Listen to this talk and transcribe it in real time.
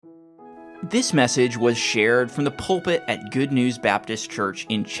This message was shared from the pulpit at Good News Baptist Church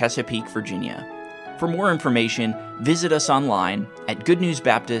in Chesapeake, Virginia. For more information, visit us online at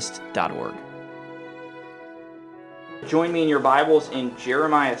goodnewsbaptist.org. Join me in your Bibles in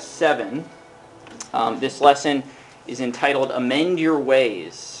Jeremiah 7. This lesson is entitled Amend Your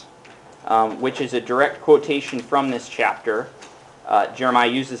Ways, which is a direct quotation from this chapter.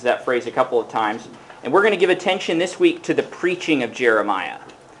 Jeremiah uses that phrase a couple of times. And we're going to give attention this week to the preaching of Jeremiah.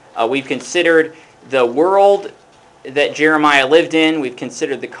 We've considered the world that Jeremiah lived in. We've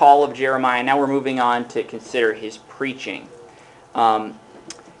considered the call of Jeremiah. Now we're moving on to consider his preaching. For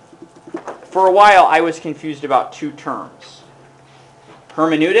a while, I was confused about two terms: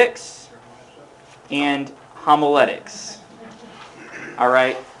 hermeneutics and homiletics. All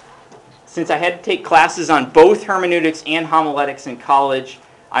right? Since I had to take classes on both hermeneutics and homiletics in college,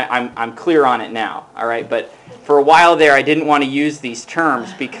 I'm clear on it now. All right? But for a while there, I didn't want to use these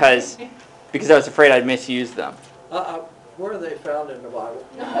terms because I was afraid I'd misuse them. Where are they found in the Bible?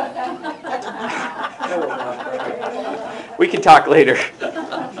 We can talk later.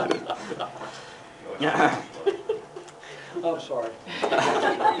 I'm sorry.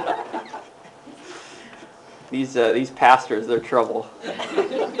 These pastors, they're trouble.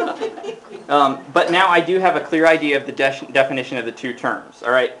 But now I do have a clear idea of the definition of the two terms.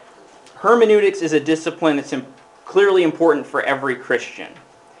 All right, hermeneutics is a discipline that's clearly important for every Christian,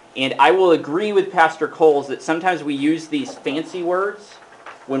 and I will agree with Pastor Coles that sometimes we use these fancy words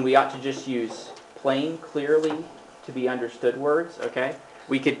when we ought to just use plain, clearly to be understood words. Okay,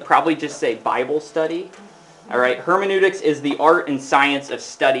 we could probably just say Bible study. All right, hermeneutics is the art and science of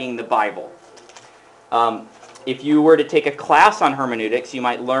studying the Bible. If you were to take a class on hermeneutics, you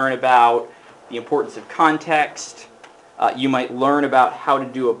might learn about the importance of context. You might learn about how to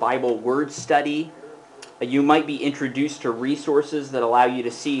do a Bible word study. You might be introduced to resources that allow you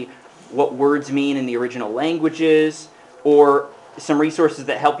to see what words mean in the original languages, or some resources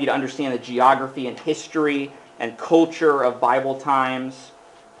that help you to understand the geography and history and culture of Bible times.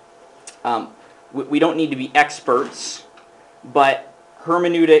 We don't need to be experts, but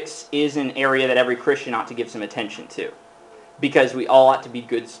hermeneutics is an area that every Christian ought to give some attention to, because we all ought to be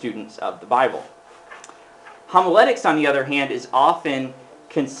good students of the Bible. Homiletics, on the other hand, is often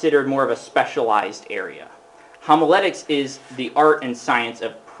considered more of a specialized area. Homiletics is the art and science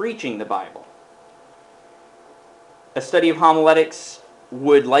of preaching the Bible. A study of homiletics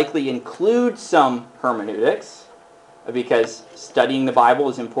would likely include some hermeneutics, because studying the Bible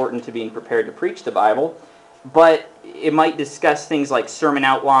is important to being prepared to preach the Bible, but it might discuss things like sermon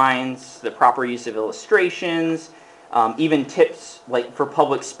outlines, the proper use of illustrations, even tips like for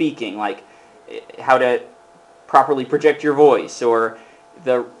public speaking, like how to properly project your voice, or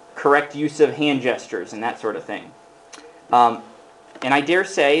the correct use of hand gestures and that sort of thing. And I dare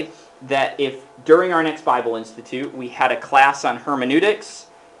say that if during our next Bible Institute we had a class on hermeneutics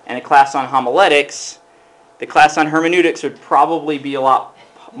and a class on homiletics, the class on hermeneutics would probably be a lot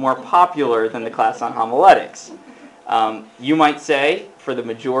more popular than the class on homiletics. You might say, for the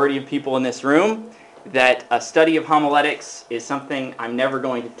majority of people in this room, that a study of homiletics is something I'm never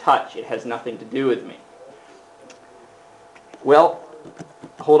going to touch. It has nothing to do with me. Well,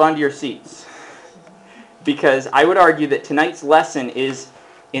 hold on to your seats, because I would argue that tonight's lesson is,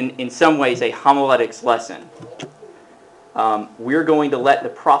 in some ways, a homiletics lesson. We're going to let the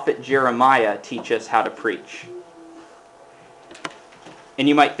prophet Jeremiah teach us how to preach. And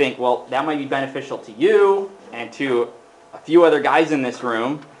you might think, well, that might be beneficial to you and to a few other guys in this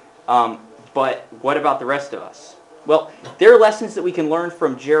room, but what about the rest of us? Well, there are lessons that we can learn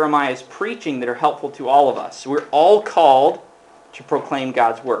from Jeremiah's preaching that are helpful to all of us. We're all called to proclaim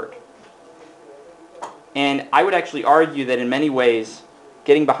God's word. And I would actually argue that in many ways,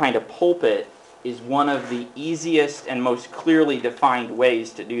 getting behind a pulpit is one of the easiest and most clearly defined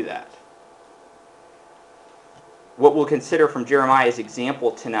ways to do that. What we'll consider from Jeremiah's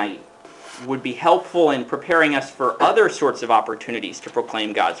example tonight would be helpful in preparing us for other sorts of opportunities to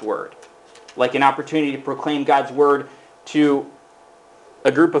proclaim God's word, like an opportunity to proclaim God's word to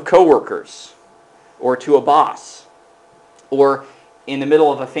a group of coworkers, or to a boss, or in the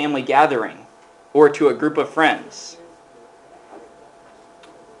middle of a family gathering, or to a group of friends.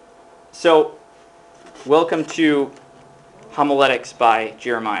 So, welcome to Homiletics by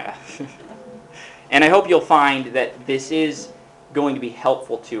Jeremiah. And I hope you'll find that this is going to be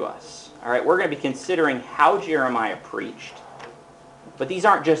helpful to us. All right, we're going to be considering how Jeremiah preached, but these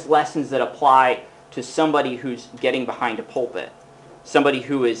aren't just lessons that apply to somebody who's getting behind a pulpit, somebody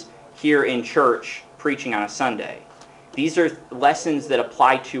who is here in church preaching on a Sunday. These are lessons that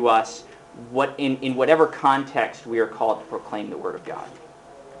apply to us in whatever context we are called to proclaim the Word of God.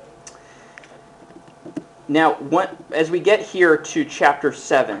 Now, as we get here to chapter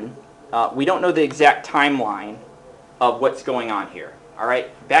 7, we don't know the exact timeline of what's going on here. All right?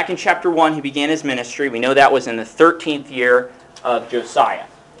 Back in chapter 1, he began his ministry. We know that was in the 13th year of Josiah,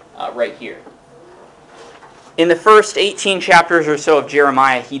 right here. In the first 18 chapters or so of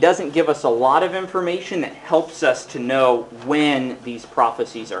Jeremiah, he doesn't give us a lot of information that helps us to know when these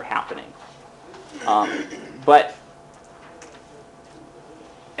prophecies are happening. But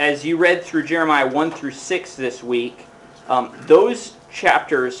as you read through Jeremiah 1 through 6 this week, those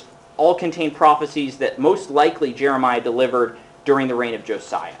chapters all contain prophecies that most likely Jeremiah delivered during the reign of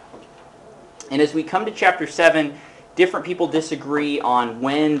Josiah. And as we come to chapter 7, different people disagree on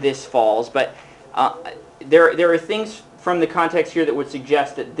when this falls, but there are things from the context here that would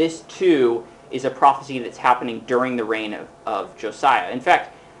suggest that this too is a prophecy that's happening during the reign of Josiah. In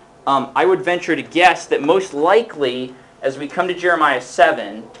fact, I would venture to guess that most likely, as we come to Jeremiah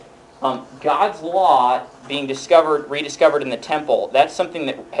 7, God's law being rediscovered in the temple, that's something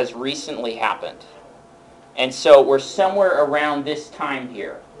that has recently happened. And so we're somewhere around this time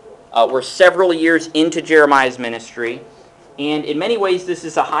here. We're several years into Jeremiah's ministry, and in many ways this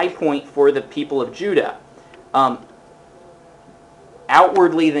is a high point for the people of Judah.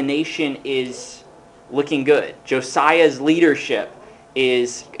 Outwardly, the nation is looking good. Josiah's leadership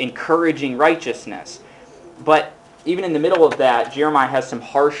is encouraging righteousness. But even in the middle of that, Jeremiah has some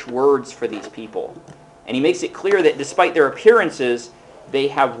harsh words for these people. And he makes it clear that despite their appearances, they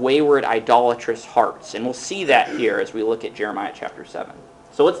have wayward, idolatrous hearts. And we'll see that here as we look at Jeremiah chapter 7.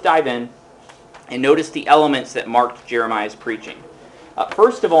 So let's dive in and notice the elements that marked Jeremiah's preaching.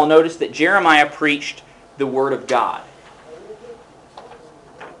 First of all, notice that Jeremiah preached the Word of God.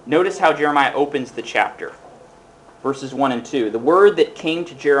 Notice how Jeremiah opens the chapter. Verses 1 and 2. The word that came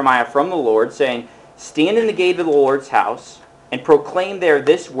to Jeremiah from the Lord, saying, "Stand in the gate of the Lord's house, and proclaim there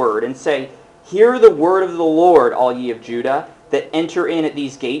this word, and say, Hear the word of the Lord, all ye of Judah, that enter in at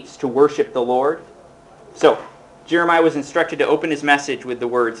these gates to worship the Lord." So, Jeremiah was instructed to open his message with the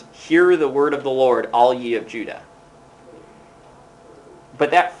words, "Hear the word of the Lord, all ye of Judah."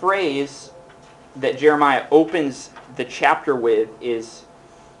 But that phrase that Jeremiah opens the chapter with is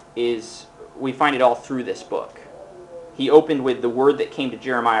we find it all through this book. He opened with the word that came to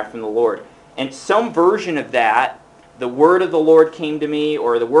Jeremiah from the Lord. And some version of that, the word of the Lord came to me,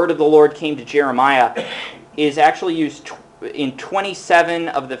 or the word of the Lord came to Jeremiah, is actually used in 27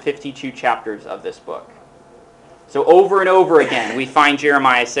 of the 52 chapters of this book. So over and over again, we find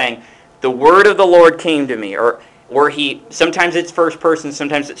Jeremiah saying, "The word of the Lord came to me," or sometimes it's first person,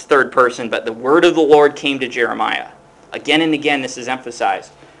 sometimes it's third person, but the word of the Lord came to Jeremiah. Again and again, this is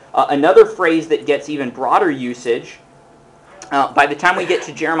emphasized. Another phrase that gets even broader usage, by the time we get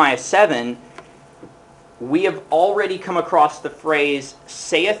to Jeremiah 7, we have already come across the phrase,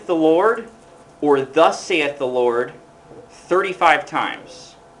 "saith the Lord," or "thus saith the Lord," 35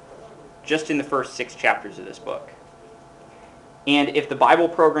 times, just in the first 6 chapters of this book. And if the Bible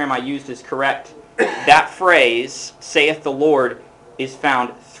program I used is correct, that phrase, "saith the Lord," is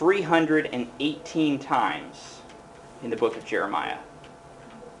found 318 times in the book of Jeremiah.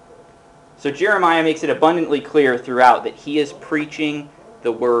 So Jeremiah makes it abundantly clear throughout that he is preaching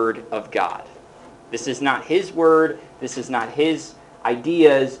the word of God. This is not his word. This is not his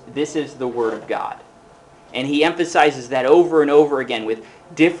ideas. This is the word of God. And he emphasizes that over and over again with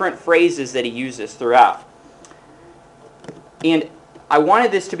different phrases that he uses throughout. And I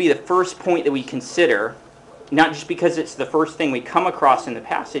wanted this to be the first point that we consider, not just because it's the first thing we come across in the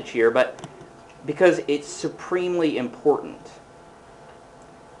passage here, but because it's supremely important.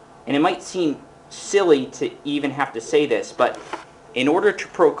 And it might seem silly to even have to say this, but in order to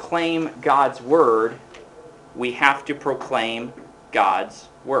proclaim God's word, we have to proclaim God's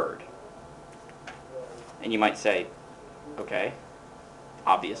word. And you might say, okay,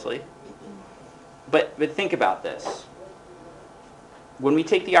 obviously. But think about this. When we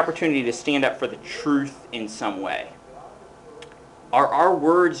take the opportunity to stand up for the truth in some way, are our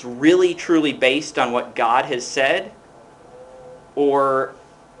words really truly based on what God has said? Or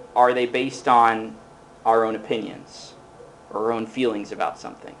are they based on our own opinions or our own feelings about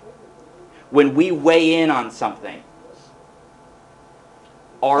something? When we weigh in on something,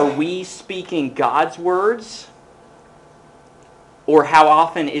 are we speaking God's words? Or how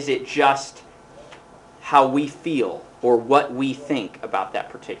often is it just how we feel or what we think about that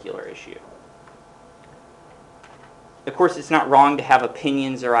particular issue? Of course, it's not wrong to have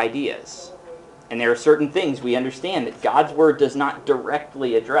opinions or ideas. And there are certain things we understand that God's word does not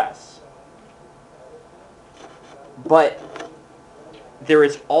directly address. But there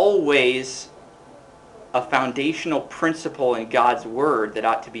is always a foundational principle in God's word that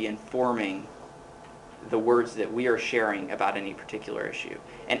ought to be informing the words that we are sharing about any particular issue?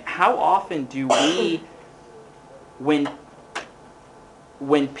 And how often do we, when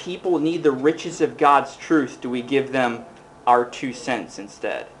people need the riches of God's truth, do we give them our 2 cents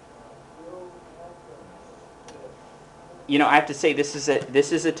instead? You know, I have to say this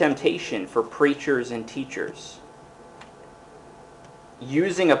is a temptation for preachers and teachers.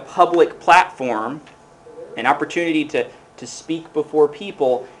 Using a public platform, an opportunity to speak before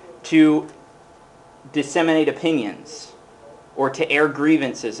people, to disseminate opinions or to air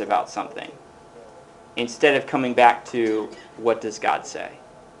grievances about something, instead of coming back to what does God say.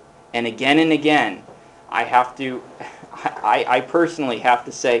 And again, I personally have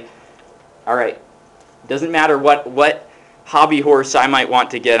to say, all right, doesn't matter what hobby horse I might want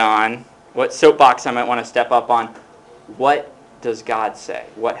to get on, what soapbox I might want to step up on, what does God say?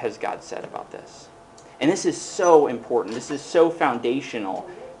 What has God said about this? And this is so important. This is so foundational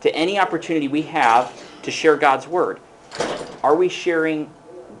to any opportunity we have to share God's Word. Are we sharing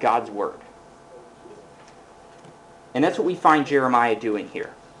God's Word? And that's what we find Jeremiah doing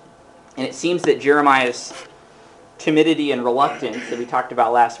here. And it seems that Jeremiah's timidity and reluctance that we talked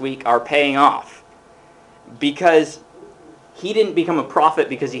about last week are paying off. Because he didn't become a prophet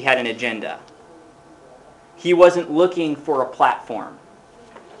because he had an agenda. He wasn't looking for a platform.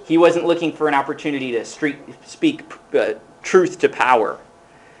 He wasn't looking for an opportunity to speak truth to power.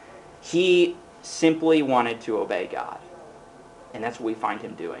 He simply wanted to obey God. And that's what we find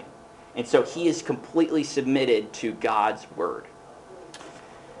him doing. And so he is completely submitted to God's word.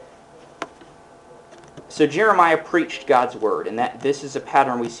 So Jeremiah preached God's word, and this is a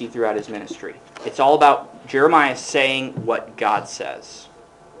pattern we see throughout his ministry. It's all about Jeremiah saying what God says.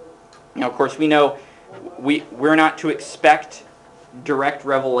 Now, of course, we know we're not to expect direct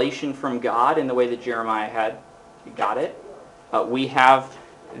revelation from God in the way that Jeremiah had got it. We have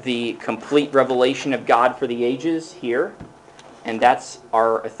the complete revelation of God for the ages here, and that's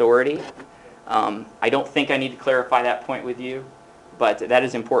our authority. I don't think I need to clarify that point with you, but that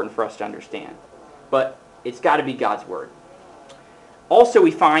is important for us to understand. But it's got to be God's word. Also,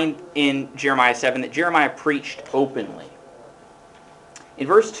 we find in Jeremiah 7 that Jeremiah preached openly. In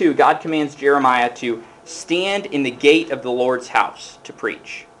verse 2, God commands Jeremiah to stand in the gate of the Lord's house to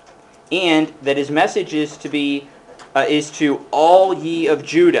preach, and that his message is to all ye of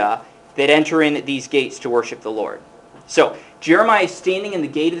Judah that enter in these gates to worship the Lord. So Jeremiah is standing in the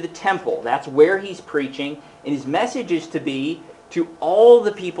gate of the temple. That's where he's preaching, and his message is to be to all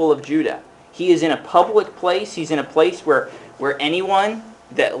the people of Judah. He is in a public place. He's in a place where anyone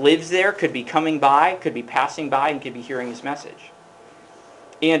that lives there could be coming by, could be passing by, and could be hearing his message.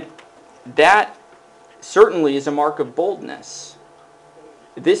 And that certainly is a mark of boldness.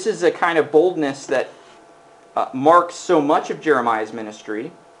 This is a kind of boldness that marks so much of Jeremiah's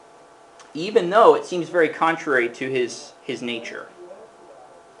ministry, even though it seems very contrary to his nature.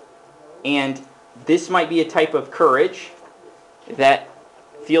 And this might be a type of courage that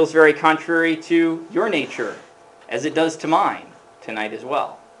feels very contrary to your nature, as it does to mine tonight as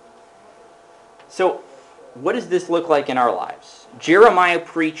well. So, what does this look like in our lives? Jeremiah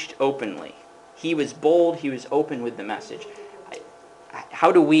preached openly. He was bold, he was open with the message.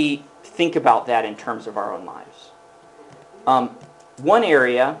 How do we think about that in terms of our own lives? One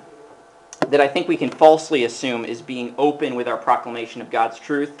area that I think we can falsely assume is being open with our proclamation of God's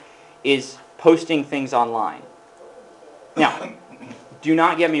truth is posting things online. Now, do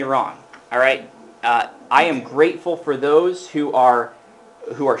not get me wrong, all right? I am grateful for those who are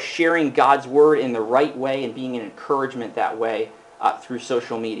sharing God's word in the right way and being an encouragement that way through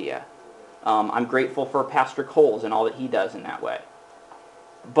social media. I'm grateful for Pastor Coles and all that he does in that way.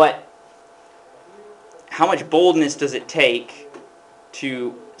 But how much boldness does it take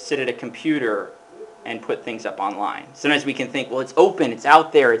to sit at a computer and put things up online? Sometimes we can think, well, it's open, it's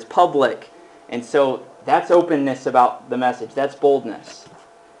out there, it's public, and so that's openness about the message. That's boldness.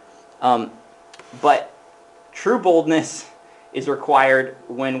 But true boldness is required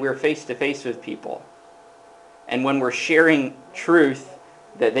when we're face-to-face with people and when we're sharing truth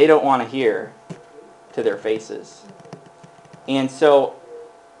that they don't want to hear to their faces. And so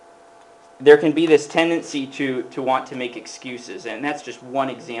there can be this tendency to want to make excuses, and that's just one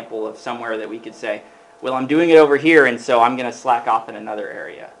example of somewhere that we could say, well, I'm doing it over here, and so I'm going to slack off in another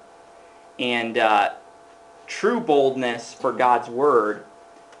area. And true boldness for God's word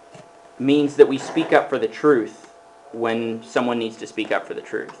means that we speak up for the truth when someone needs to speak up for the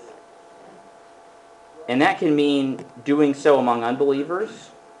truth. And that can mean doing so among unbelievers,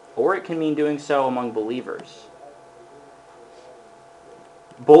 or it can mean doing so among believers.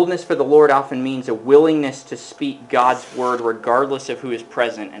 Boldness for the Lord often means a willingness to speak God's word regardless of who is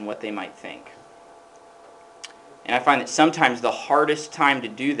present and what they might think. And I find that sometimes the hardest time to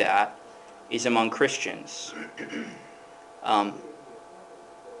do that is among Christians.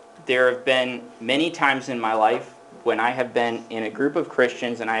 There have been many times in my life when I have been in a group of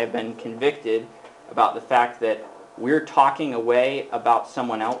Christians and I have been convicted about the fact that we're talking away about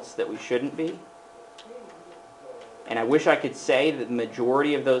someone else that we shouldn't be. And I wish I could say that the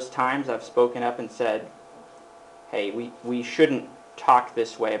majority of those times I've spoken up and said, hey, we shouldn't talk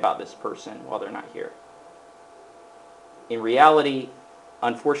this way about this person while they're not here. In reality,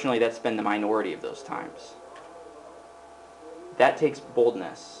 unfortunately, that's been the minority of those times. That takes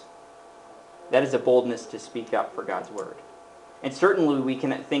boldness. That is a boldness to speak up for God's word. And certainly we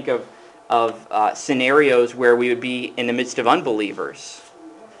can think of scenarios where we would be in the midst of unbelievers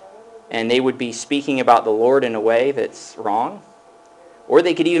and they would be speaking about the Lord in a way that's wrong. Or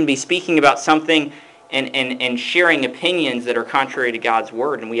they could even be speaking about something and sharing opinions that are contrary to God's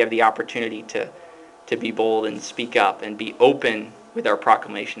word, and we have the opportunity to be bold and speak up and be open with our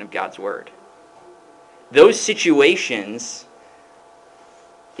proclamation of God's word. Those situations,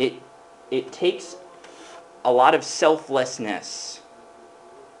 it takes a lot of selflessness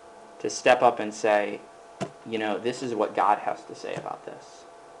to step up and say, this is what God has to say about this.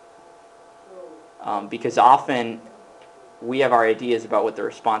 Because often we have our ideas about what the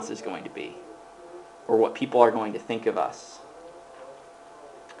response is going to be or what people are going to think of us.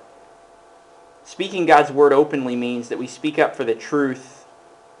 Speaking God's word openly means that we speak up for the truth.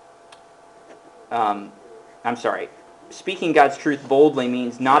 Speaking God's truth boldly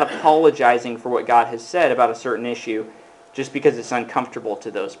means not apologizing for what God has said about a certain issue just because it's uncomfortable to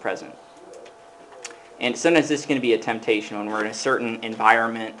those present. And sometimes this can be a temptation when we're in a certain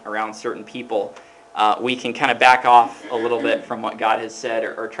environment around certain people. We can kind of back off a little bit from what God has said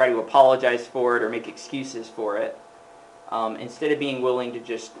or try to apologize for it or make excuses for it instead of being willing to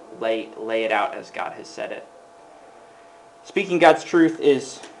just lay it out as God has said it. Speaking God's truth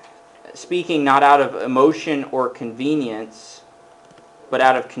is speaking not out of emotion or convenience, but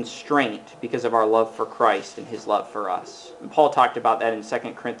out of constraint because of our love for Christ and his love for us. And Paul talked about that in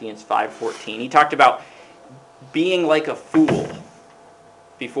 2 Corinthians 5:14. He talked about being like a fool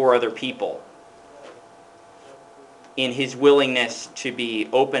before other people in his willingness to be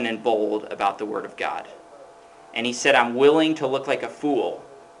open and bold about the Word of God. And he said, I'm willing to look like a fool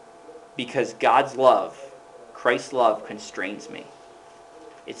because God's love, Christ's love, constrains me.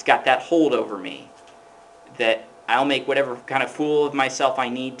 It's got that hold over me that I'll make whatever kind of fool of myself I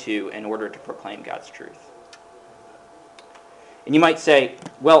need to in order to proclaim God's truth. And you might say,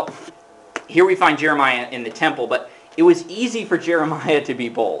 well, here we find Jeremiah in the temple, but it was easy for Jeremiah to be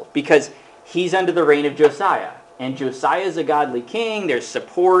bold because he's under the reign of Josiah. And Josiah is a godly king. There's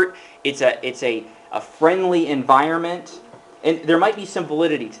support. It's a friendly environment. And there might be some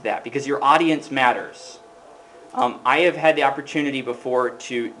validity to that because your audience matters. I have had the opportunity before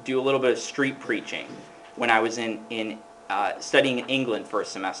to do a little bit of street preaching when I was in studying in England for a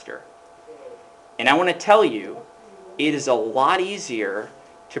semester. And I want to tell you, it is a lot easier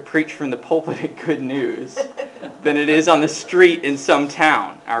to preach from the pulpit at Good News than it is on the street in some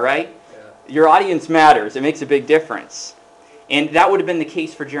town, all right? Your audience matters. It makes a big difference. And that would have been the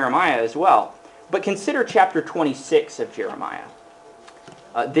case for Jeremiah as well. But consider chapter 26 of Jeremiah.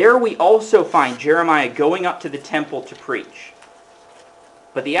 There we also find Jeremiah going up to the temple to preach.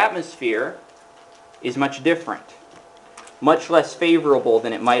 But the atmosphere is much different, much less favorable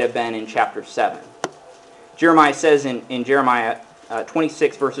than it might have been in chapter 7. Jeremiah says in Jeremiah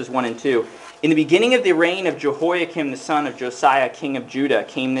 26, verses 1 and 2, in the beginning of the reign of Jehoiakim the son of Josiah, king of Judah,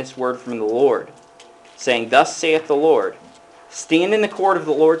 came this word from the Lord, saying, Thus saith the Lord, stand in the court of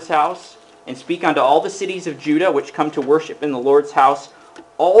the Lord's house, and speak unto all the cities of Judah which come to worship in the Lord's house,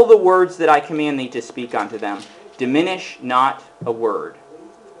 all the words that I command thee to speak unto them. Diminish not a word.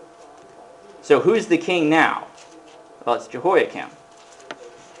 So who's the king now? Well, it's Jehoiakim.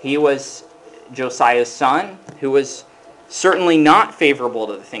 He was Josiah's son, who was certainly not favorable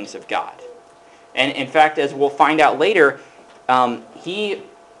to the things of God. And in fact, as we'll find out later, he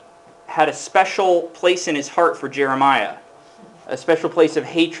had a special place in his heart for Jeremiah, a special place of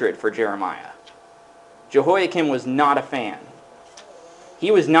hatred for Jeremiah. Jehoiakim was not a fan.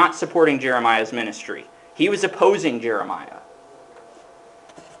 He was not supporting Jeremiah's ministry. He was opposing Jeremiah.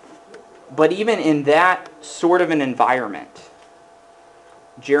 But even in that sort of an environment,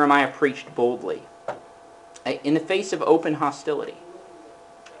 Jeremiah preached boldly in the face of open hostility.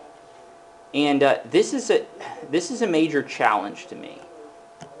 And this is a major challenge to me.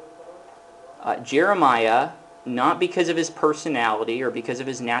 Jeremiah, not because of his personality or because of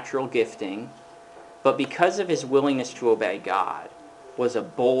his natural gifting, but because of his willingness to obey God, was a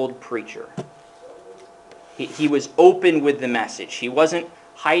bold preacher. He was open with the message. He wasn't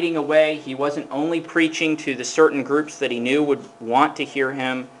hiding away. He wasn't only preaching to the certain groups that he knew would want to hear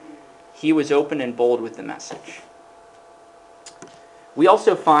him. He was open and bold with the message. We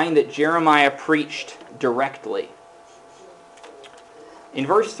also find that Jeremiah preached directly. In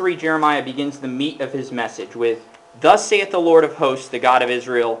verse 3, Jeremiah begins the meat of his message with, "Thus saith the Lord of hosts, the God of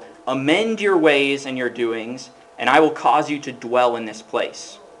Israel, amend your ways and your doings, and I will cause you to dwell in this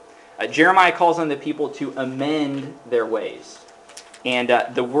place." Jeremiah calls on the people to amend their ways. And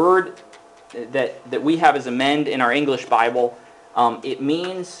the word that we have as amend in our English Bible, it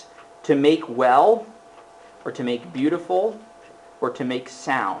means to make well, or to make beautiful, or to make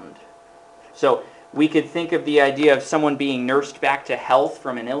sound. So we could think of the idea of someone being nursed back to health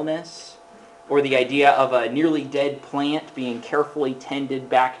from an illness, or the idea of a nearly dead plant being carefully tended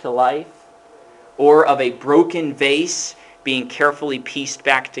back to life, or of a broken vase being carefully pieced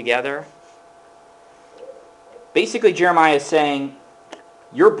back together. Basically, Jeremiah is saying,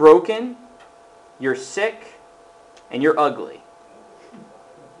 you're broken, you're sick, and you're ugly.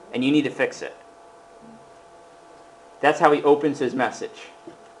 And you need to fix it. That's how he opens his message.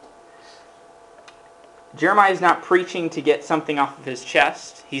 Jeremiah is not preaching to get something off of his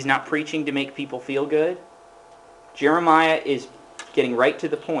chest. He's not preaching to make people feel good. Jeremiah is getting right to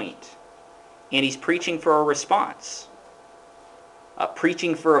the point. And he's preaching for a response.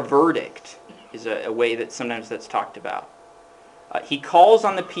 Preaching for a verdict is a way that sometimes that's talked about. He calls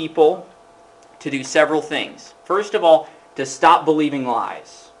on the people to do several things. First of all, to stop believing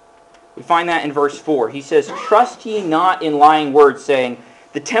lies. We find that in verse 4. He says, "Trust ye not in lying words, saying,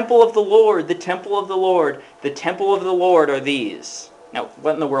 the temple of the Lord, the temple of the Lord, the temple of the Lord are these." Now,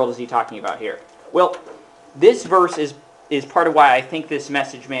 what in the world is he talking about here? Well, this verse is part of why I think this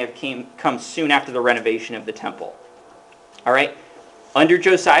message may have come soon after the renovation of the temple. All right? Under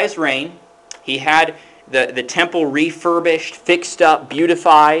Josiah's reign, he had the temple refurbished, fixed up,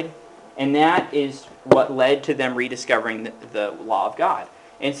 beautified, and that is what led to them rediscovering the law of God.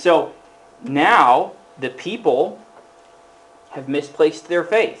 And so now the people have misplaced their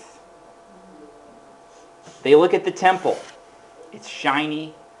faith. They look at the temple. It's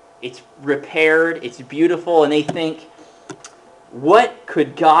shiny, it's repaired, it's beautiful, and they think, what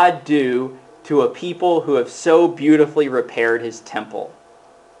could God do to a people who have so beautifully repaired his temple?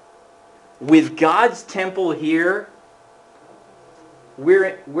 With God's temple here,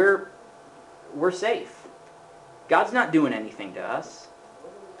 we're safe. God's not doing anything to us.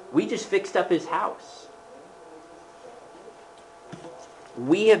 We just fixed up his house.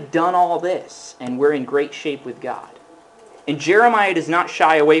 We have done all this, and we're in great shape with God. And Jeremiah does not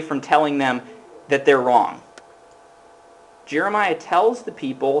shy away from telling them that they're wrong. Jeremiah tells the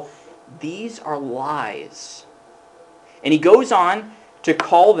people, these are lies. And he goes on to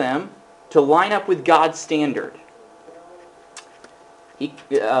call them to line up with God's standard.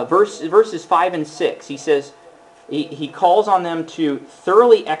 Verses 5 and 6, he says, he calls on them to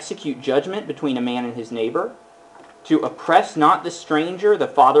thoroughly execute judgment between a man and his neighbor, to oppress not the stranger, the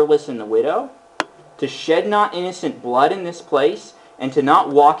fatherless, and the widow, to shed not innocent blood in this place, and to not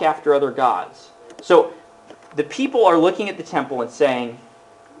walk after other gods. So the people are looking at the temple and saying,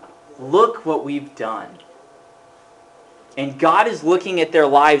 look what we've done. And God is looking at their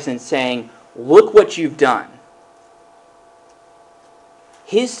lives and saying, look what you've done.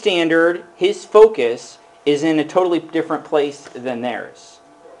 His standard, his focus, is in a totally different place than theirs.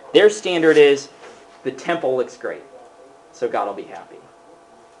 Their standard is, the temple looks great, so God will be happy.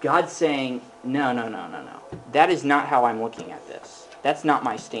 God's saying, no. That is not how I'm looking at this. That's not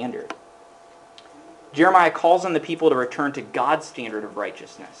my standard. Jeremiah calls on the people to return to God's standard of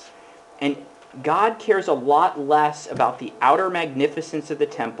righteousness. And God cares a lot less about the outer magnificence of the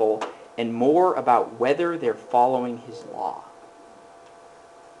temple and more about whether they're following his law.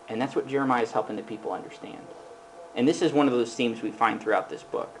 And that's what Jeremiah is helping the people understand. And this is one of those themes we find throughout this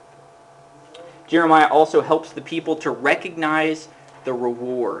book. Jeremiah also helps the people to recognize the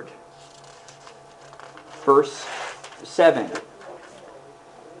reward. Verse 7.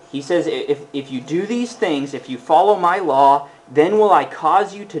 He says, if you do these things, if you follow my law, then will I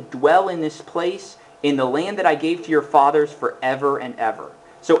cause you to dwell in this place, in the land that I gave to your fathers forever and ever.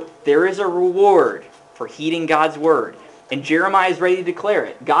 So there is a reward for heeding God's word. And Jeremiah is ready to declare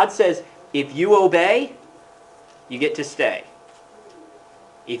it. God says, if you obey, you get to stay.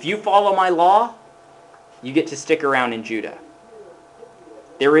 If you follow my law, you get to stick around in Judah.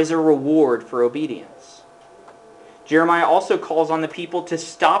 There is a reward for obedience. Jeremiah also calls on the people to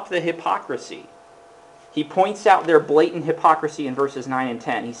stop the hypocrisy. He points out their blatant hypocrisy in verses 9 and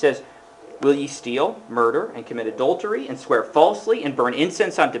 10. He says, Will ye steal, murder, and commit adultery, and swear falsely, and burn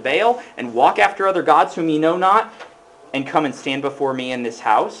incense unto Baal, and walk after other gods whom ye know not, and come and stand before me in this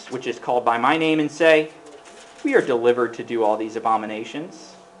house, which is called by my name, and say, we are delivered to do all these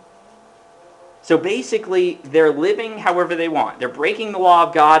abominations? So basically, they're living however they want. They're breaking the law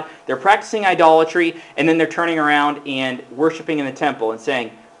of God, they're practicing idolatry, and then they're turning around and worshiping in the temple and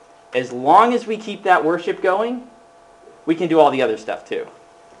saying, as long as we keep that worship going, we can do all the other stuff too.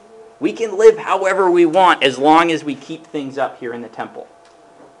 We can live however we want as long as we keep things up here in the temple.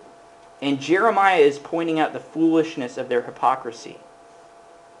 And Jeremiah is pointing out the foolishness of their hypocrisy.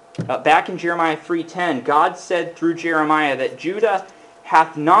 Back in Jeremiah 3:10, God said through Jeremiah that Judah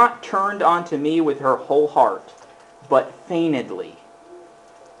hath not turned unto me with her whole heart, but feignedly,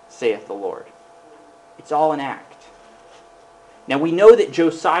 saith the Lord. It's all an act. Now we know that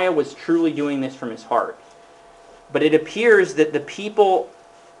Josiah was truly doing this from his heart. But it appears that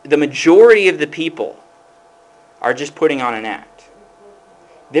the majority of the people, are just putting on an act.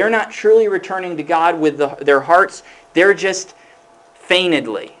 They're not truly returning to God with their hearts. They're just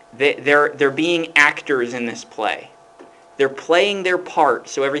feignedly. They're being actors in this play. They're playing their part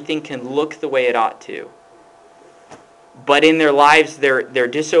so everything can look the way it ought to. But in their lives, they're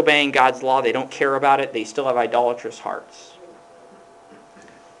disobeying God's law. They don't care about it. They still have idolatrous hearts.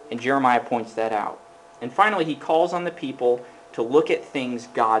 And Jeremiah points that out. And finally, he calls on the people to look at things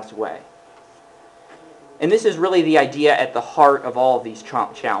God's way. And this is really the idea at the heart of all of these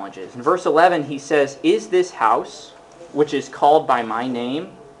challenges. In verse 11, he says, is this house, which is called by my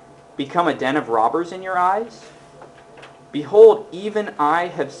name, become a den of robbers in your eyes? Behold, even I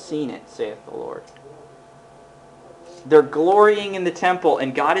have seen it, saith the Lord. They're glorying in the temple,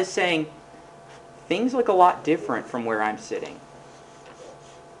 and God is saying, things look a lot different from where I'm sitting.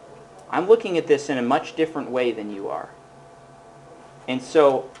 I'm looking at this in a much different way than you are. And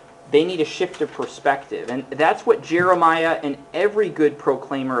so they need a shift of perspective. And that's what Jeremiah and every good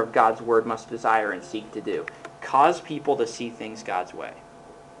proclaimer of God's word must desire and seek to do. Cause people to see things God's way.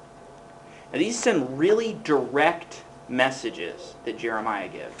 Now these are some really direct messages that Jeremiah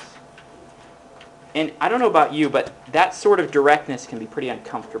gives. And I don't know about you, but that sort of directness can be pretty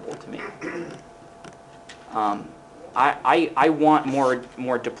uncomfortable to me. I want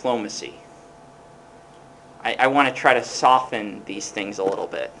more diplomacy. I want to try to soften these things a little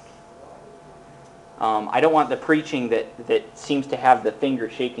bit. I don't want the preaching that seems to have the finger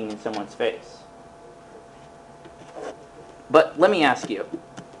shaking in someone's face. But let me ask you,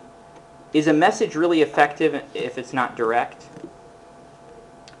 is a message really effective if it's not direct?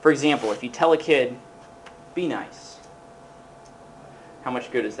 For example, if you tell a kid, be nice, how much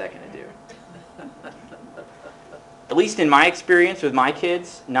good is that going to do? At least in my experience with my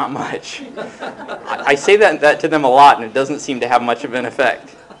kids, not much. I say that to them a lot, and it doesn't seem to have much of an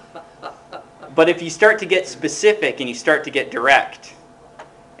effect. But if you start to get specific and you start to get direct,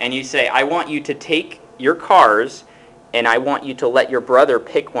 and you say, I want you to take your cars, and I want you to let your brother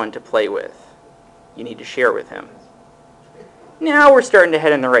pick one to play with. You need to share with him. Now we're starting to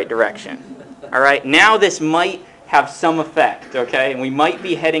head in the right direction. All right? Now this might have some effect, okay? And we might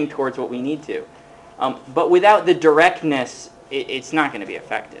be heading towards what we need to. But without the directness, it's not going to be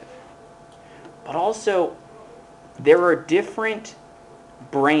effective. But also, there are different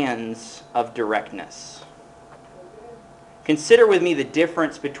brands of directness. Consider with me the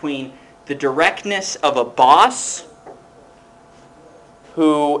difference between the directness of a boss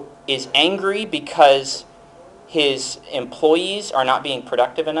who is angry because his employees are not being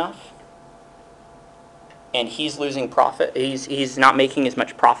productive enough and he's losing profit. He's not making as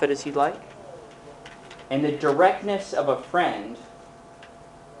much profit as he'd like. And the directness of a friend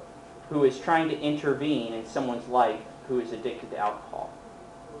who is trying to intervene in someone's life who is addicted to alcohol.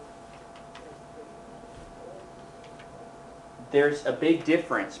 There's a big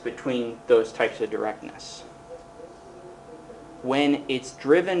difference between those types of directness. When it's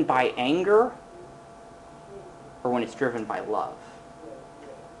driven by anger or when it's driven by love.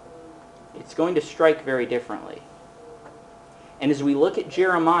 It's going to strike very differently. And as we look at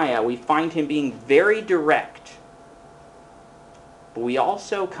Jeremiah, we find him being very direct. But we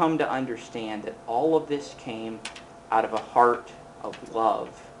also come to understand that all of this came out of a heart of love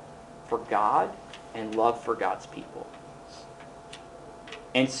for God and love for God's people.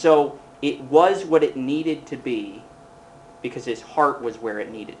 And so it was what it needed to be because his heart was where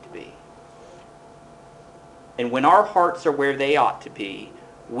it needed to be. And when our hearts are where they ought to be,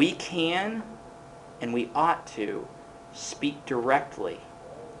 we can and we ought to speak directly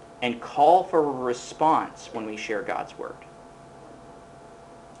and call for a response when we share God's word.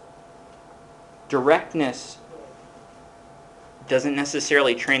 doesn't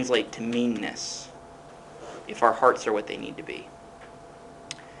necessarily translate to meanness if our hearts are what they need to be.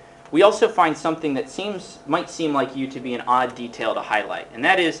 We also find something that might seem like you to be an odd detail to highlight, and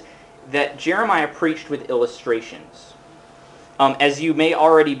that is that Jeremiah preached with illustrations. As you may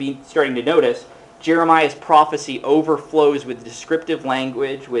already be starting to notice, Jeremiah's prophecy overflows with descriptive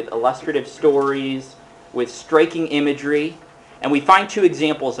language, with illustrative stories, with striking imagery, and we find two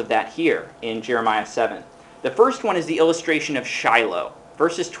examples of that here in Jeremiah 7. The first one is the illustration of Shiloh,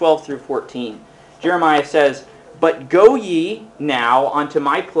 verses 12 through 14. Jeremiah says, "But go ye now unto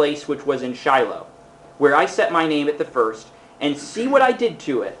my place which was in Shiloh, where I set my name at the first, and see what I did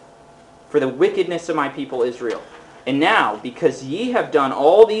to it for the wickedness of my people Israel. And now, because ye have done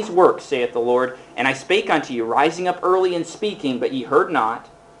all these works, saith the Lord, and I spake unto you, rising up early and speaking, but ye heard not,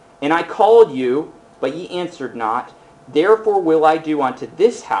 and I called you, but ye answered not, therefore will I do unto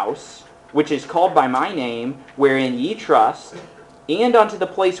this house, which is called by my name, wherein ye trust, and unto the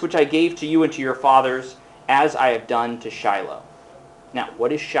place which I gave to you and to your fathers, as I have done to Shiloh." Now,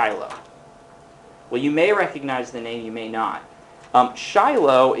 what is Shiloh? Well, you may recognize the name, you may not.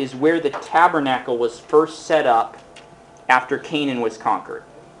 Shiloh is where the tabernacle was first set up after Canaan was conquered.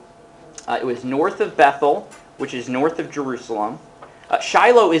 It was north of Bethel, which is north of Jerusalem.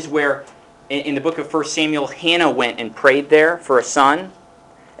 Shiloh is where, in the book of 1 Samuel, Hannah went and prayed there for a son.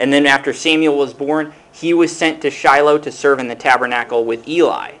 And then after Samuel was born, he was sent to Shiloh to serve in the tabernacle with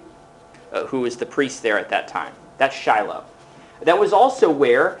Eli, who was the priest there at that time. That's Shiloh. That was also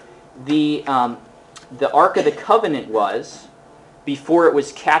where the Ark of the Covenant was before it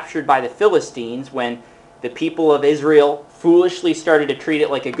was captured by the Philistines, when the people of Israel foolishly started to treat it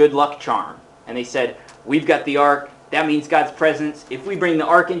like a good luck charm. And they said, "We've got the Ark. That means God's presence. If we bring the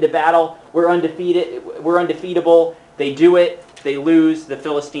Ark into battle, we're undefeated. We're undefeatable." They do it. They lose. The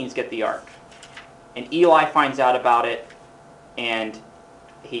Philistines get the Ark. And Eli finds out about it, and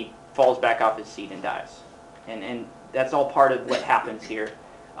he falls back off his seat and dies. And that's all part of what happens here,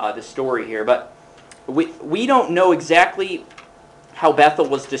 the story here. But we don't know exactly how Bethel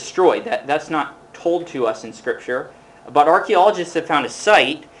was destroyed. That's not told to us in Scripture. But archaeologists have found a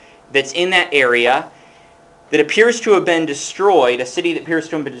site that's in that area that appears to have been destroyed, a city that appears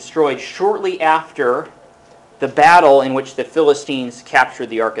to have been destroyed shortly after the battle in which the Philistines captured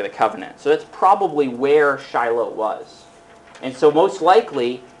the Ark of the Covenant. So that's probably where Shiloh was. And so most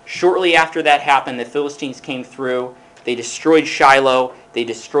likely, shortly after that happened, the Philistines came through, they destroyed Shiloh, they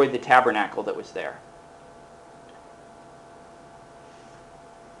destroyed the tabernacle that was there.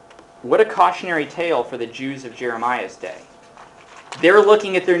 What a cautionary tale for the Jews of Jeremiah's day. They're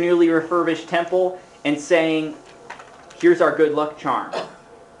looking at their newly refurbished temple and saying, "Here's our good luck charm.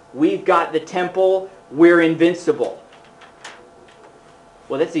 We've got the temple, we're invincible."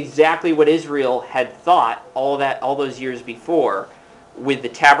 Well, that's exactly what Israel had thought all those years before with the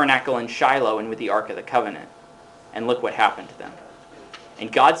tabernacle in Shiloh and with the Ark of the Covenant. And look what happened to them.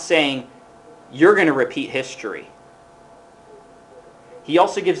 And God's saying, you're going to repeat history. He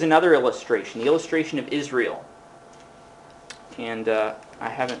also gives another illustration, the illustration of Israel. And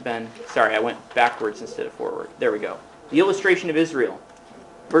I went backwards instead of forward. There we go. The illustration of Israel.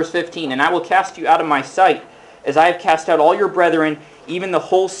 Verse 15, "And I will cast you out of my sight, as I have cast out all your brethren, even the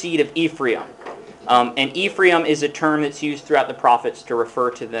whole seed of Ephraim." And Ephraim is a term that's used throughout the prophets to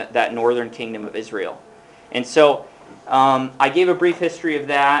refer to that northern kingdom of Israel. And so I gave a brief history of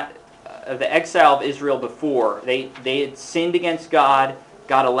that, of the exile of Israel before. They had sinned against God.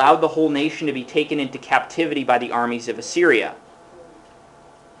 God allowed the whole nation to be taken into captivity by the armies of Assyria.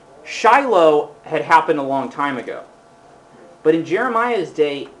 Shiloh had happened a long time ago. But in Jeremiah's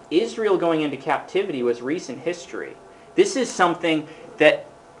day, Israel going into captivity was recent history. This is something that,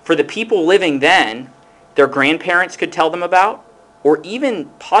 for the people living then, their grandparents could tell them about, or even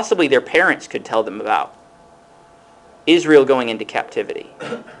possibly their parents could tell them about. Israel going into captivity.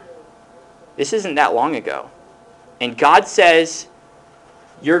 This isn't that long ago. And God says,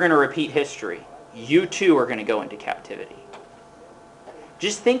 you're going to repeat history. You too are going to go into captivity.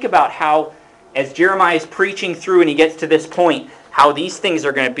 Just think about how, as Jeremiah is preaching through and he gets to this point, how these things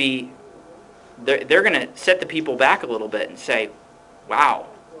are going to be, they're going to set the people back a little bit and say, wow.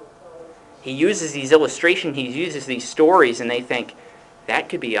 He uses these illustrations, he uses these stories, and they think, that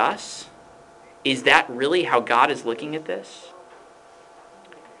could be us? Is that really how God is looking at this?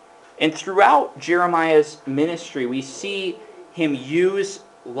 And throughout Jeremiah's ministry, we see him use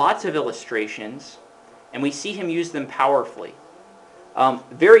lots of illustrations, and we see him use them powerfully.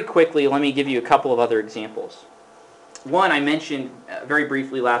 Very quickly, let me give you a couple of other examples. One I mentioned very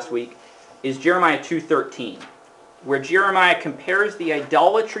briefly last week is Jeremiah 2:13, where Jeremiah compares the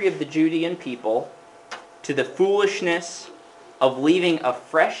idolatry of the Judean people to the foolishness of leaving a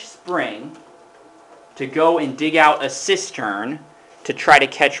fresh spring to go and dig out a cistern to try to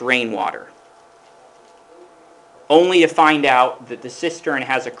catch rainwater, only to find out that the cistern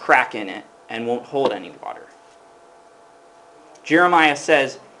has a crack in it and won't hold any water. Jeremiah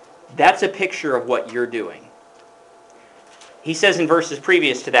says, that's a picture of what you're doing. He says in verses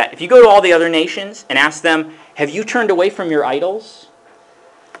previous to that, if you go to all the other nations and ask them, have you turned away from your idols?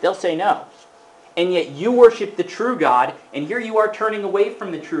 They'll say no. And yet you worship the true God, and here you are turning away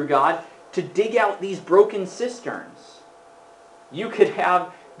from the true God to dig out these broken cisterns. You could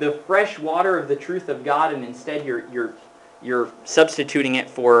have the fresh water of the truth of God, and instead you're substituting it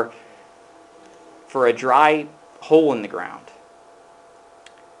for a dry hole in the ground.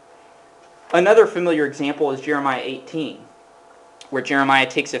 Another familiar example is Jeremiah 18, where Jeremiah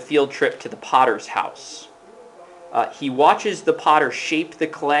takes a field trip to the potter's house. He watches the potter shape the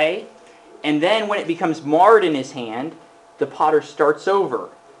clay, and then when it becomes marred in his hand, the potter starts over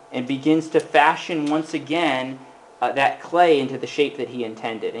and begins to fashion once again that clay into the shape that he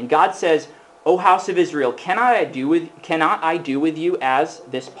intended. And God says, O house of Israel, cannot I do with you as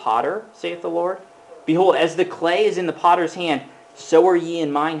this potter, saith the Lord? Behold, as the clay is in the potter's hand, so are ye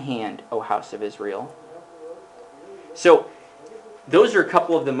in mine hand, O house of Israel. So, those are a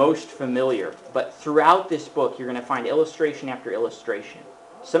couple of the most familiar, but throughout this book you're going to find illustration after illustration.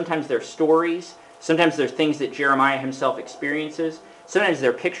 Sometimes they're stories, sometimes they're things that Jeremiah himself experiences, sometimes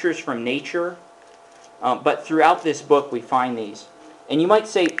they're pictures from nature, but throughout this book we find these. And you might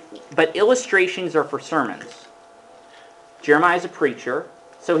say, but illustrations are for sermons. Jeremiah's a preacher,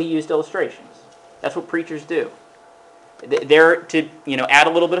 so he used illustrations. That's what preachers do. They're to, add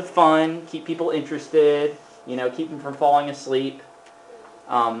a little bit of fun, keep people interested, keep them from falling asleep.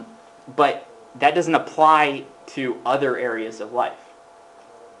 But that doesn't apply to other areas of life.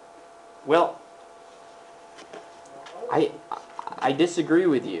 Well, I disagree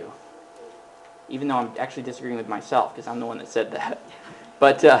with you, even though I'm actually disagreeing with myself because I'm the one that said that.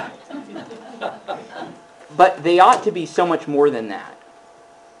 But they ought to be so much more than that.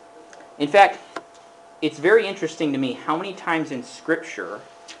 In fact, it's very interesting to me how many times in Scripture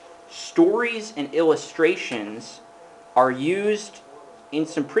stories and illustrations are used in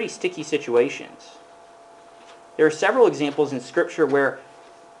some pretty sticky situations. There are several examples in Scripture where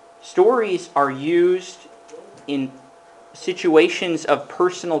stories are used in situations of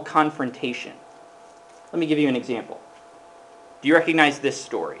personal confrontation. Let me give you an example. Do you recognize this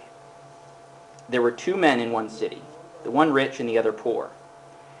story? There were two men in one city, the one rich and the other poor.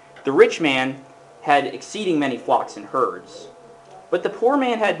 The rich man had exceeding many flocks and herds, but the poor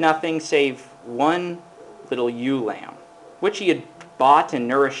man had nothing save one little ewe lamb, which he had bought and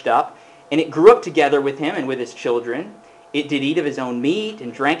nourished up, and it grew up together with him and with his children. It did eat of his own meat,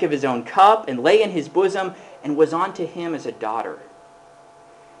 and drank of his own cup, and lay in his bosom, and was unto him as a daughter.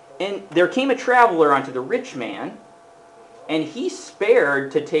 And there came a traveler unto the rich man, and he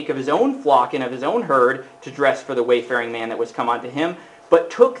spared to take of his own flock and of his own herd to dress for the wayfaring man that was come unto him, but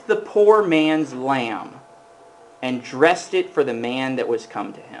took the poor man's lamb, and dressed it for the man that was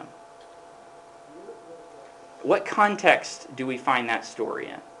come to him. What context do we find that story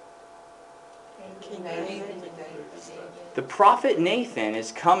in? The prophet Nathan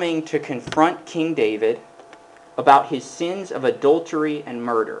is coming to confront King David about his sins of adultery and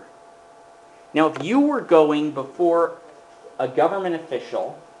murder. Now, if you were going before a government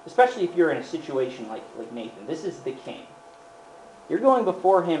official, especially if you're in a situation like Nathan, this is the king. You're going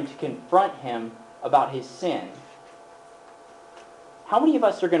before him to confront him about his sin. How many of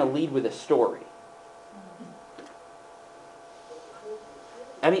us are going to lead with a story?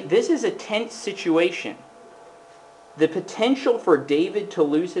 I mean, this is a tense situation. The potential for David to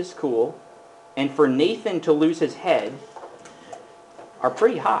lose his cool and for Nathan to lose his head are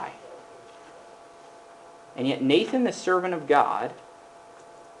pretty high. And yet Nathan, the servant of God,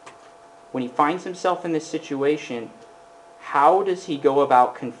 when he finds himself in this situation, how does he go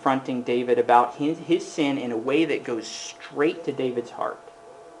about confronting David about his sin in a way that goes straight to David's heart?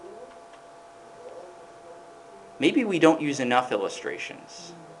 Maybe we don't use enough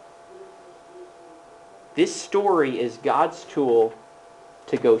illustrations. This story is God's tool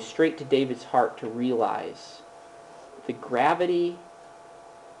to go straight to David's heart to realize the gravity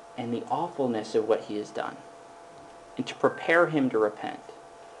and the awfulness of what he has done, and to prepare him to repent.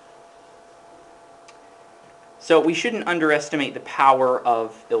 So we shouldn't underestimate the power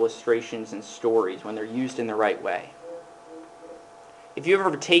of illustrations and stories when they're used in the right way. If you've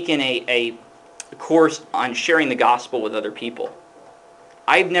ever taken a course on sharing the gospel with other people,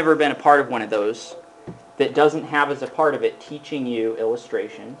 I've never been a part of one of those that doesn't have as a part of it teaching you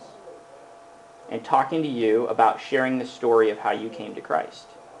illustrations and talking to you about sharing the story of how you came to Christ.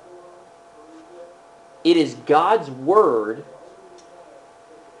 It is God's word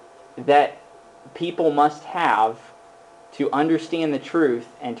that people must have to understand the truth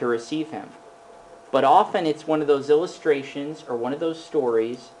and to receive him. But often it's one of those illustrations or one of those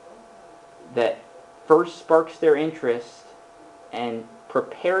stories that first sparks their interest and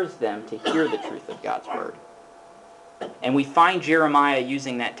prepares them to hear the truth of God's word. And we find Jeremiah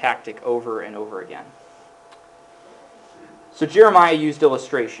using that tactic over and over again. So Jeremiah used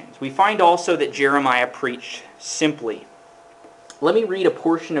illustrations. We find also that Jeremiah preached simply. Let me read a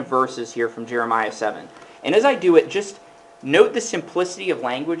portion of verses here from Jeremiah 7. And as I do it, just note the simplicity of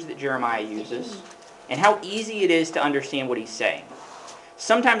language that Jeremiah uses and how easy it is to understand what he's saying.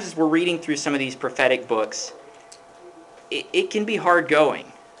 Sometimes as we're reading through some of these prophetic books, it can be hard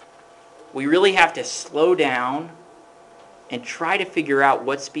going. We really have to slow down and try to figure out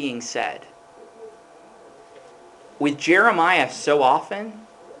what's being said. With Jeremiah so often,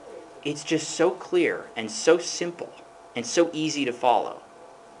 it's just so clear and so simple and so easy to follow.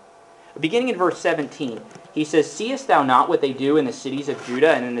 Beginning in verse 17, he says, "Seest thou not what they do in the cities of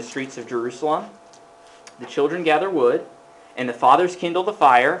Judah and in the streets of Jerusalem? The children gather wood, and the fathers kindle the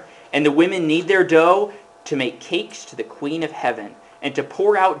fire, and the women knead their dough to make cakes to the Queen of Heaven, and to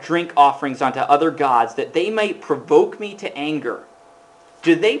pour out drink offerings unto other gods, that they might provoke me to anger.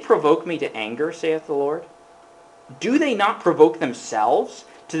 Do they provoke me to anger, saith the Lord? Do they not provoke themselves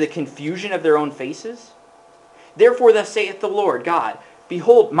to the confusion of their own faces? Therefore thus saith the Lord God,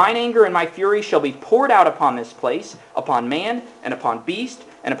 Behold, mine anger and my fury shall be poured out upon this place, upon man, and upon beast,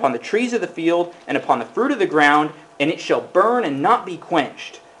 and upon the trees of the field, and upon the fruit of the ground, and it shall burn and not be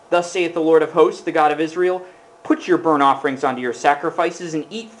quenched. Thus saith the Lord of hosts, the God of Israel, Put your burnt offerings unto your sacrifices, and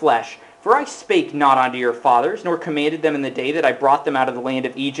eat flesh. For I spake not unto your fathers, nor commanded them in the day that I brought them out of the land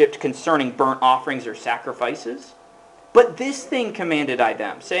of Egypt concerning burnt offerings or sacrifices. But this thing commanded I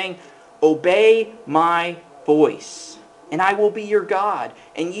them, saying, Obey my voice, and I will be your God,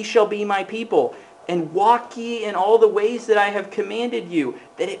 and ye shall be my people. And walk ye in all the ways that I have commanded you,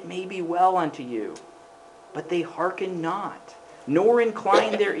 that it may be well unto you. But they hearkened not, nor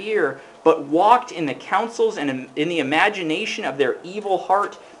inclined their ear, but walked in the counsels and in the imagination of their evil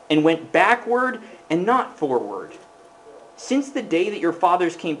heart, and went backward and not forward. Since the day that your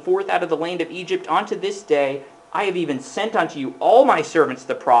fathers came forth out of the land of Egypt unto this day, I have even sent unto you all my servants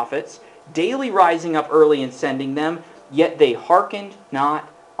the prophets, daily rising up early and sending them, yet they hearkened not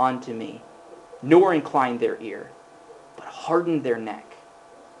unto me, nor inclined their ear, but hardened their neck.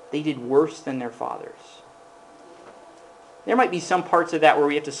 They did worse than their fathers." There might be some parts of that where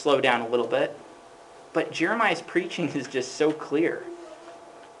we have to slow down a little bit, but Jeremiah's preaching is just so clear.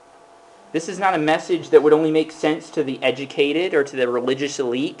 This is not a message that would only make sense to the educated or to the religious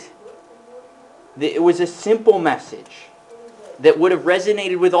elite. It was a simple message that would have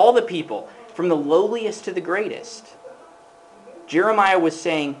resonated with all the people, from the lowliest to the greatest. Jeremiah was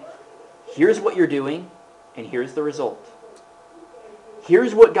saying, here's what you're doing, and here's the result.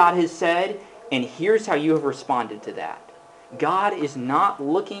 Here's what God has said, and here's how you have responded to that. God is not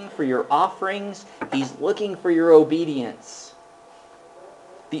looking for your offerings, He's looking for your obedience.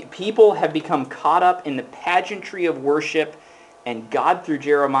 The people have become caught up in the pageantry of worship, and God through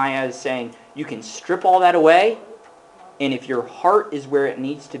Jeremiah is saying, you can strip all that away, and if your heart is where it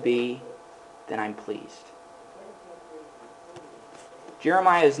needs to be, then I'm pleased.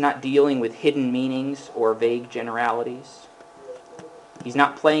 Jeremiah is not dealing with hidden meanings or vague generalities. He's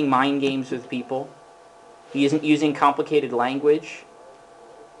not playing mind games with people. He isn't using complicated language.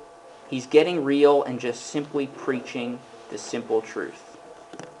 He's getting real and just simply preaching the simple truth.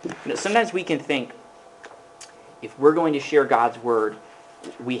 Sometimes we can think, if we're going to share God's word,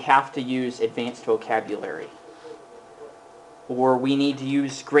 we have to use advanced vocabulary. Or we need to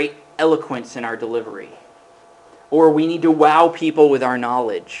use great eloquence in our delivery. Or we need to wow people with our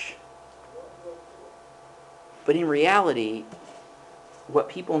knowledge. But in reality, what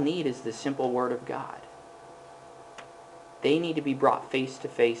people need is the simple word of God. They need to be brought face to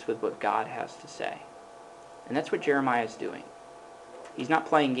face with what God has to say. And that's what Jeremiah is doing. He's not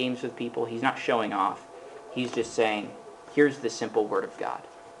playing games with people. He's not showing off. He's just saying, here's the simple word of God.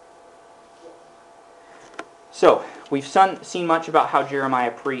 So, we've seen much about how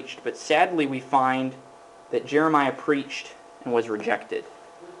Jeremiah preached, but sadly we find that Jeremiah preached and was rejected.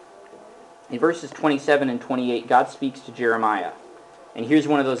 In verses 27 and 28, God speaks to Jeremiah. And here's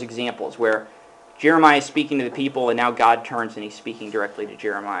one of those examples where Jeremiah is speaking to the people, and now God turns and he's speaking directly to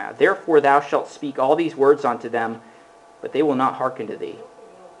Jeremiah. Therefore thou shalt speak all these words unto them, but they will not hearken to thee.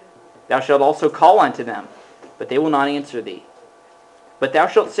 Thou shalt also call unto them, but they will not answer thee. But thou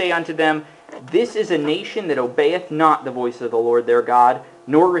shalt say unto them, This is a nation that obeyeth not the voice of the Lord their God,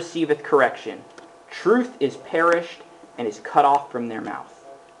 nor receiveth correction. Truth is perished and is cut off from their mouth.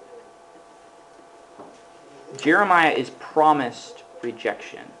 Jeremiah is promised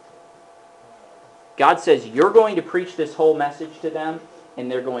rejection. God says, you're going to preach this whole message to them,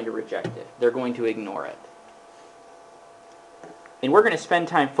 and they're going to reject it. They're going to ignore it. And we're going to spend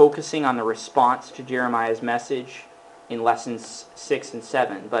time focusing on the response to Jeremiah's message in lessons 6 and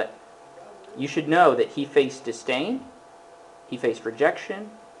 7. But you should know that he faced disdain, he faced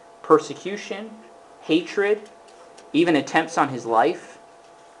rejection, persecution, hatred, even attempts on his life.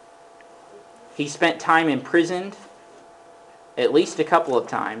 He spent time imprisoned at least a couple of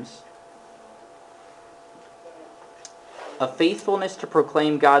times. A faithfulness to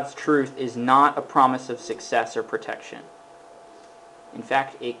proclaim God's truth is not a promise of success or protection. In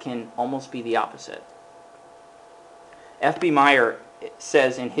fact, it can almost be the opposite. F.B. Meyer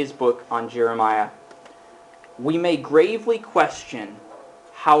says in his book on Jeremiah, "We may gravely question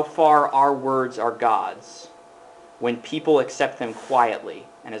how far our words are God's when people accept them quietly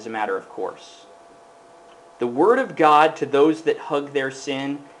and as a matter of course. The word of God to those that hug their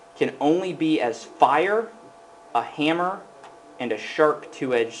sin can only be as fire, a hammer, and a sharp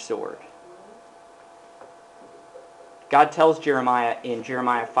two-edged sword." God tells Jeremiah in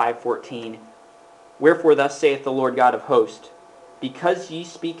Jeremiah 5:14, "Wherefore thus saith the Lord God of hosts, because ye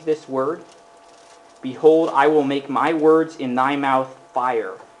speak this word, behold, I will make my words in thy mouth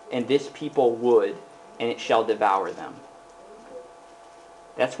fire, and this people wood, and it shall devour them."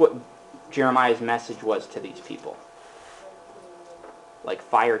 That's what Jeremiah's message was to these people. Like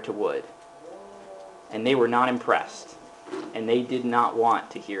fire to wood. And they were not impressed. And they did not want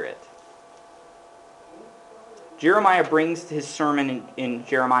to hear it. Jeremiah brings his sermon in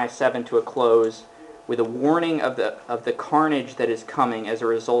Jeremiah 7 to a close with a warning of the carnage that is coming as a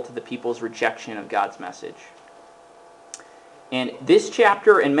result of the people's rejection of God's message. And this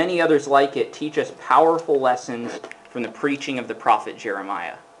chapter and many others like it teach us powerful lessons from the preaching of the prophet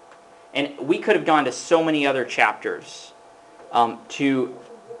Jeremiah. And we could have gone to so many other chapters to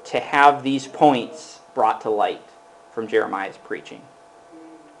have these points brought to light from Jeremiah's preaching.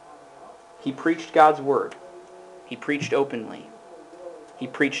 He preached God's word. He preached openly. He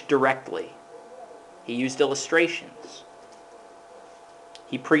preached directly. He used illustrations.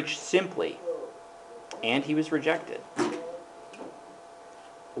 He preached simply. And he was rejected.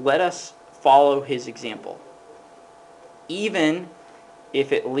 Let us follow his example, even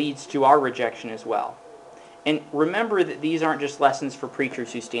if it leads to our rejection as well. And remember that these aren't just lessons for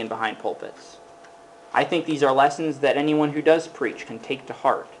preachers who stand behind pulpits. I think these are lessons that anyone who does preach can take to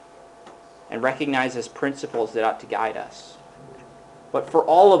heart and recognize as principles that ought to guide us. But for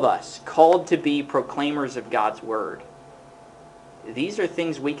all of us called to be proclaimers of God's word, these are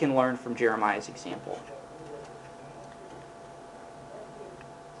things we can learn from Jeremiah's example.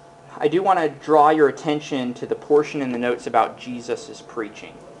 I do want to draw your attention to the portion in the notes about Jesus'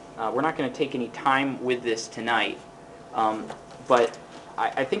 preaching. We're not going to take any time with this tonight, but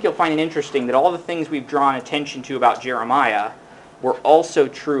I think you'll find it interesting that all the things we've drawn attention to about Jeremiah were also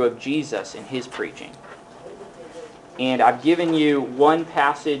true of Jesus in his preaching. And I've given you one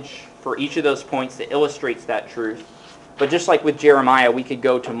passage for each of those points that illustrates that truth. But just like with Jeremiah, we could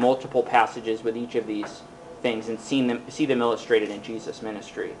go to multiple passages with each of these things and see them illustrated in Jesus'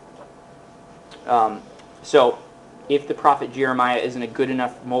 ministry. So, if the prophet Jeremiah isn't a good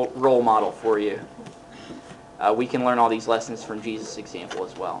enough role model for you, we can learn all these lessons from Jesus' example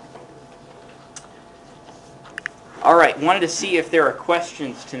as well. All right, wanted to see if there are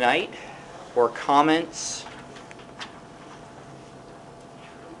questions tonight or comments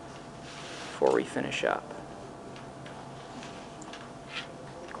before we finish up.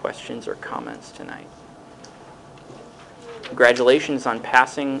 Questions or comments tonight? Congratulations on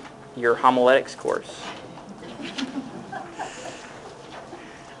passing your homiletics course.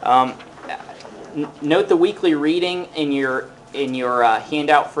 Note the weekly reading in your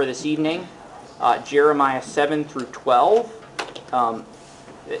handout for this evening. Jeremiah 7 through 12.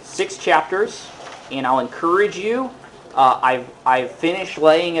 6 chapters, and I'll encourage you. I've finished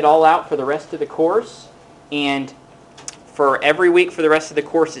laying it all out for the rest of the course, and for every week for the rest of the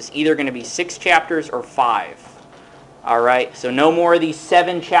course, it's either going to be 6 chapters or 5. All right, so no more of these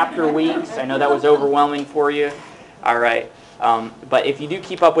 7-chapter weeks. I know that was overwhelming for you. All right, but if you do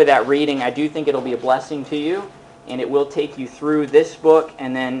keep up with that reading, I do think it'll be a blessing to you, and it will take you through this book,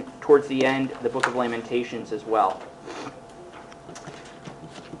 and then towards the end, the book of Lamentations as well.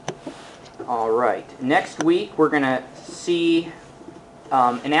 All right, next week we're going to see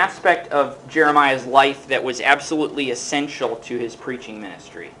an aspect of Jeremiah's life that was absolutely essential to his preaching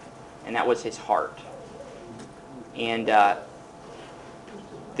ministry. and that was his heart. And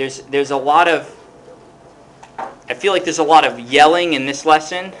there's a lot of, I feel like there's a lot of yelling in this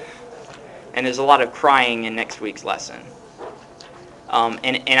lesson, and there's a lot of crying in next week's lesson.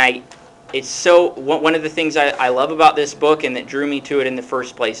 It's so, one of the things I love about this book and that drew me to it in the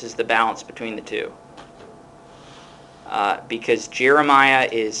first place is the balance between the two. Because Jeremiah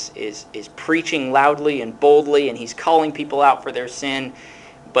is preaching loudly and boldly, and he's calling people out for their sin,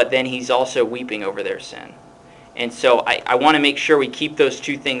 but then he's also weeping over their sin. And so I want to make sure we keep those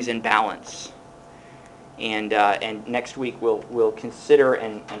two things in balance. And next week we'll consider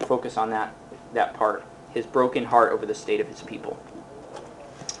and focus on that part, his broken heart over the state of his people.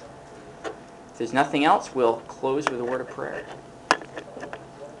 If there's nothing else, we'll close with a word of prayer.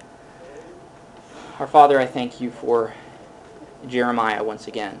 Our Father, I thank you for Jeremiah once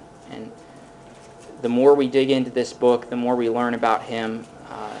again. And the more we dig into this book, the more we learn about him,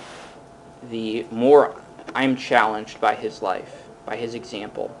 the more I'm challenged by his life, by his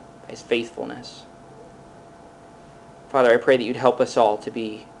example, by his faithfulness. Father, I pray that you'd help us all to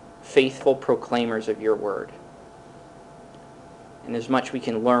be faithful proclaimers of your word. And there's much we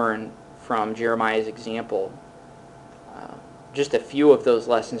can learn from Jeremiah's example. Just a few of those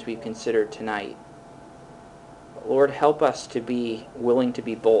lessons we've considered tonight. But Lord, help us to be willing to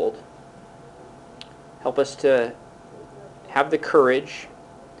be bold. Help us to have the courage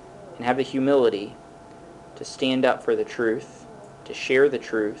and have the humility to stand up for the truth, to share the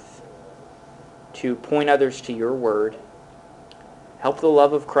truth, to point others to your word. Help the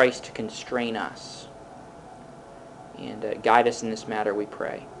love of Christ to constrain us and guide us in this matter, we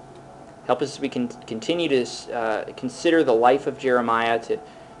pray. Help us as we can continue to consider the life of Jeremiah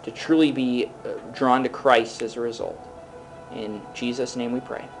to truly be drawn to Christ as a result. In Jesus' name we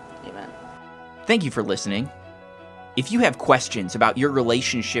pray. Amen. Thank you for listening. If you have questions about your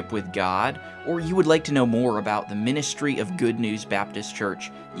relationship with God, or you would like to know more about the ministry of Good News Baptist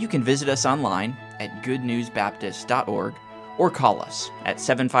Church, you can visit us online at goodnewsbaptist.org or call us at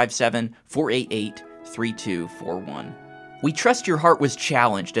 757-488-3241. We trust your heart was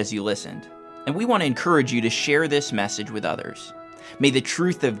challenged as you listened, and we want to encourage you to share this message with others. May the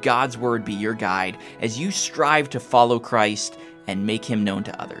truth of God's Word be your guide as you strive to follow Christ and make Him known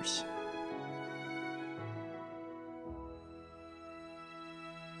to others.